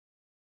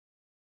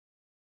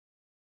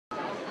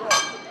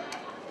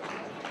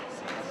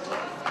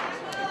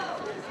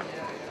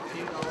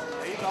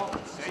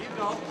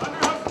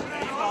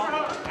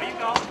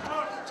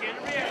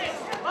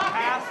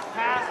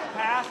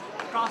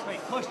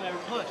Push, Larry,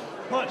 push.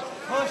 Push,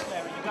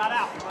 Larry. You got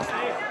out. Right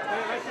there.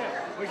 Right there.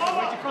 Where's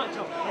your front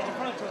choke? Where's your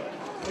front choke?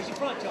 Where's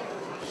your front choke?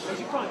 Where's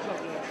your front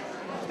choke, Larry?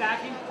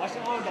 Stacking. Watch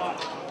your arm bar.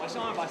 Watch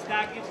your arm bar.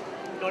 Stacking.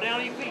 Go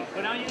down on your feet.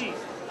 Go down on your knees.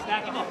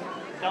 Stack him up.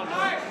 Don't do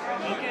it.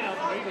 Okay, now.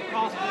 Where you go?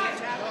 Cross it.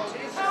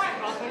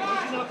 Cross it.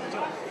 Where's your knuckle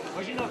choke?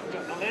 Where's your knuckle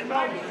choke? Don't let him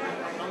roll you.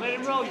 Don't let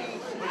him roll you.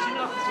 Where's your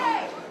knuckle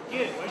choke?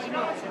 Get it. Where's your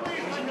knuckle choke?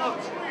 Where's your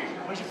knuckle choke?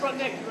 Where's your front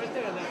neck? Right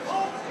there, Larry.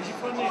 Where's your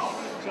front neck?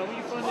 Show me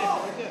your front neck.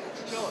 Right there.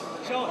 Show it.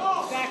 Show it.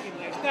 Stack it,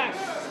 Larry. Stack it.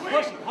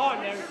 Push it hard,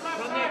 Larry.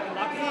 Front neck.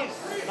 Lock it in.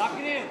 Lock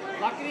it in.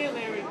 Lock it in,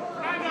 Larry.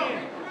 Lock it in.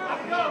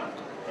 Lock it in.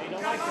 Hey,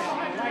 don't like that.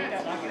 Don't like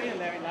that. Lock it in,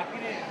 Larry. Lock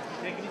it in.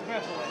 Taking his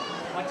breath away.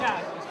 Watch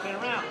out. Spin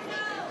around.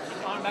 Keep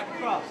your arm back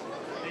across.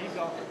 There you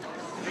go.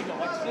 There you go.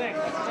 Watch his legs.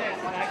 Watch his legs.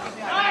 Stack it.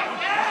 Stack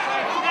it.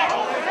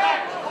 Stack it.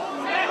 Stack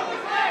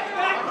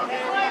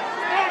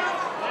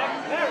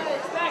it.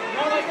 Stack it.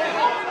 Go like that.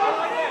 Go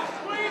like that.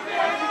 Squeeze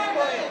it.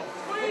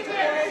 Squeeze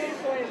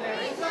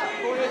it.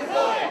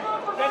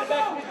 Get it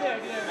back to his leg.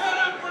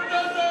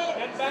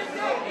 Get it back to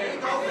his leg.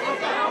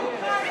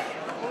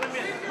 Pull him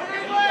in.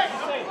 Go ahead,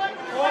 Larry.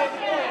 Go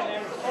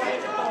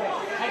ahead.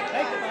 Hey,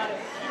 think about it.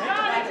 Think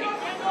about it.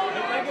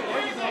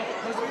 There you go.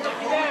 Push it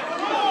down.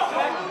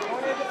 Stack it. Go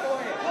ahead, go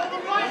ahead.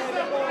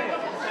 Go ahead.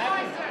 Stack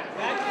it.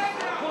 Stack it.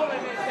 Pull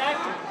him in.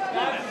 Stack it.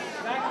 Stack it.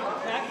 Stack it.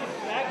 Stack it. Stack it.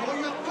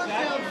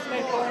 Stack it.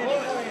 Stay forehead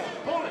to forehead.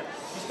 Pull it.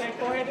 You stay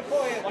forehead to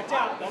forehead. Watch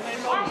out. Don't let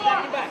him roll you.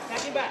 Stack him back.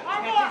 Stack him back.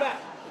 Stack him back.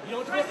 You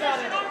don't twist out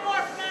of it.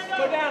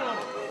 Go down on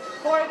it.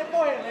 Forehead to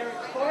forehead, Larry.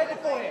 Forehead to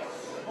forehead.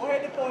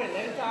 Forehead to forehead.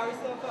 Let him tire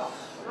himself out.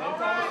 Let him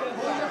tire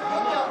himself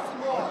out.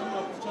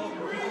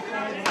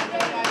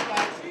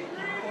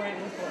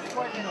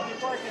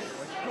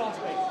 Cross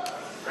face.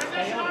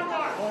 Stay on it.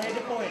 Forehead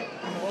to forehead.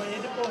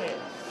 Forehead to forehead.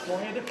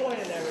 Forehead to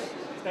forehead, Larry.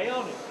 Stay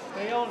on it.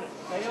 Stay on it.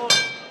 Stay on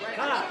it.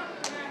 Time.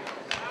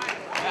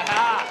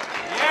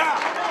 Yeah.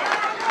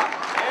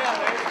 Yeah,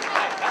 Larry.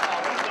 That's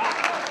all he's got.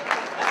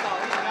 That's all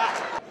he's got.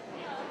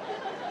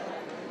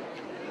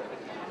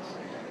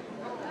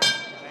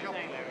 Same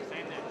thing, Larry.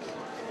 Same thing.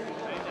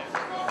 Same thing.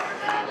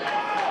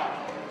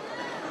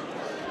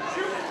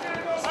 Shoot.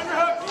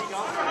 Underhook. There you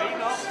go. There you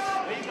go.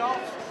 There you go.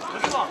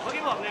 Hook him up. Hook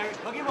him up, Larry.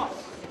 Hook him up.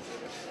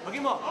 Hook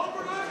him up.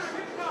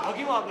 Hook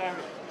him up,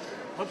 Larry.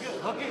 Hook it.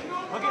 Hook it.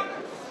 Hook it.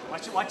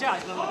 Watch out.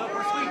 He's going to look for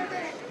a sweep.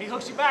 He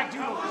hooks you back,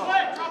 judo.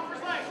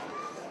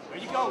 There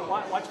you go.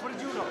 Watch for the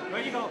judo.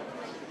 There you go.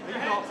 There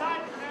you go.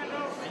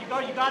 There you go.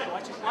 You got it.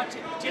 Watch it. Watch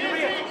it. Chin and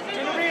ribs.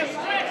 Chin and ribs.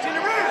 Chin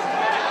and ribs.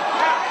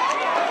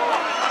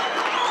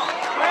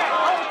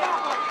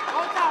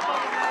 On top of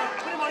him, man.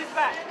 Put him on his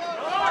back.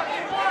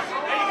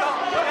 There you go.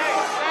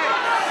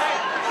 Hey.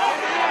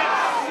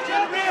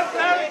 Chin and ribs,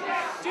 Larry.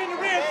 Chin and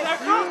ribs, Larry.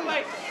 Cross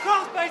face.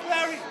 Cross face,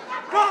 Larry.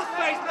 Cross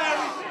face,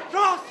 Larry.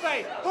 Cross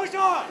face. Push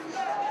hard.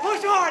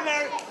 Push hard,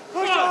 Larry.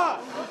 Push hard.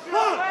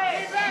 Push.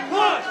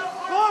 Push.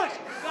 Push.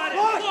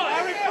 Push,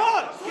 Larry.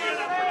 Push.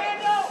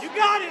 You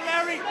got it,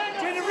 Larry.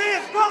 Chin and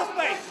ribs. Cross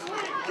face.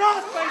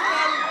 Cross face,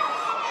 Larry.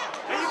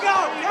 There you go.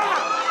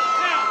 Yeah.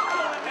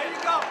 There you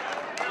go.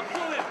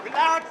 Pull it.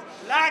 Relax.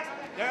 Relax.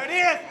 There it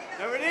is.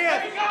 There it is.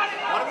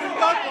 What have we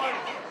got for it?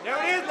 There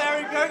it is,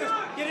 Larry.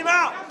 Get him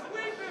out.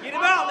 Get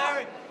him out,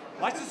 Larry.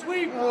 Watch the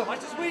sweep.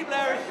 Watch the sweep,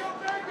 Larry.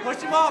 Push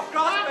him off.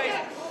 Cross face.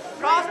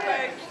 Cross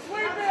face.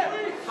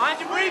 Find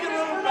your breathing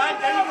room. Right.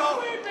 There you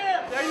go.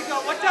 There you go.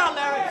 Watch out,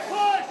 Larry.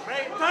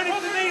 Turn it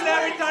to me,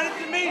 Larry. Turn it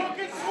to me.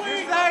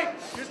 You're safe.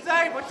 You're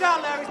safe. Watch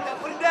out, Larry.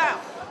 Put it down.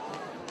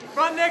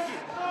 Front necky.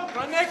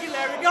 Front necky,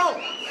 Larry. Go.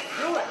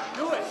 Do it.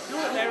 Do it. Do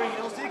it, Larry. You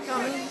don't see it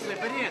coming. Slip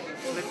it in.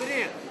 Slip it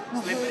in.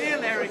 Slip it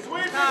in, Larry.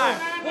 Time.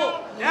 Pull.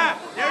 Yeah.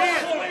 There it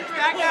is.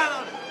 Stack down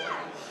on it.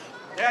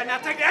 There. Now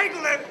take the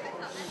ankle, Larry.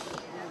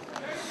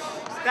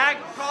 Stack.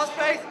 Cross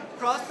face.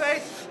 Cross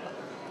face.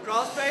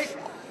 Cross face.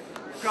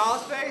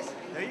 Cross face.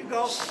 There you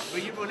go.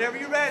 Whenever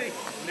you're ready.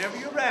 Whenever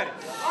you're ready.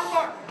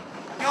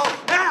 Go.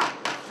 Now.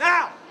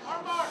 Now.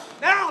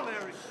 Now,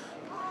 Larry.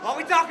 What are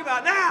we talking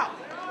about? Now.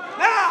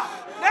 Now.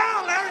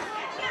 Now, Larry.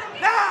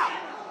 Now.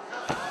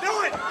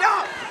 Do it.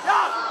 No. No.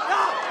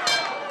 No.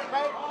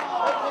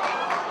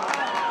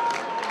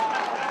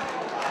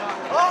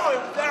 Oh, it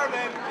was there,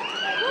 baby.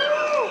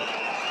 Woo.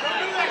 Don't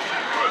do that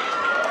shit.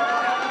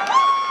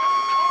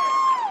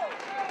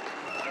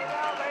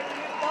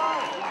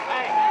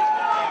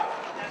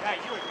 Hey,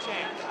 you're a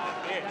champ.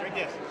 Here, drink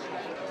this.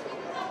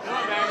 Come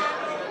on, baby.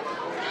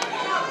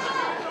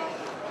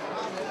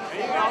 There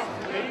you go.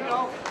 There you go.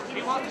 If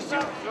he wants to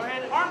shoot, go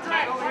ahead. Arm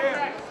drag over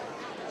here.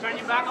 Turn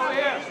your back over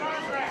here.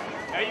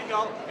 There you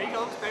go. There you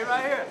go. Stay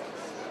right here.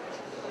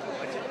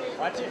 Watch it.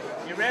 Watch it.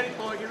 Get ready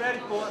for it. Get ready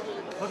for it.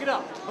 Hook it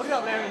up. Hook it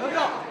up, Larry. Hook it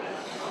up.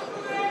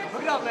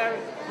 Hook it up, Larry.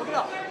 Hook it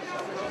up.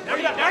 There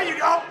you go. There you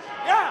go.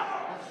 Yeah.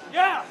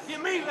 Yeah.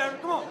 Get me, Larry.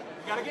 Come on.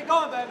 You gotta get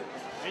going, baby.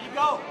 There you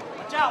go.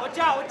 Watch out. Watch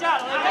out. Watch out.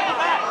 Don't let him take it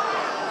back.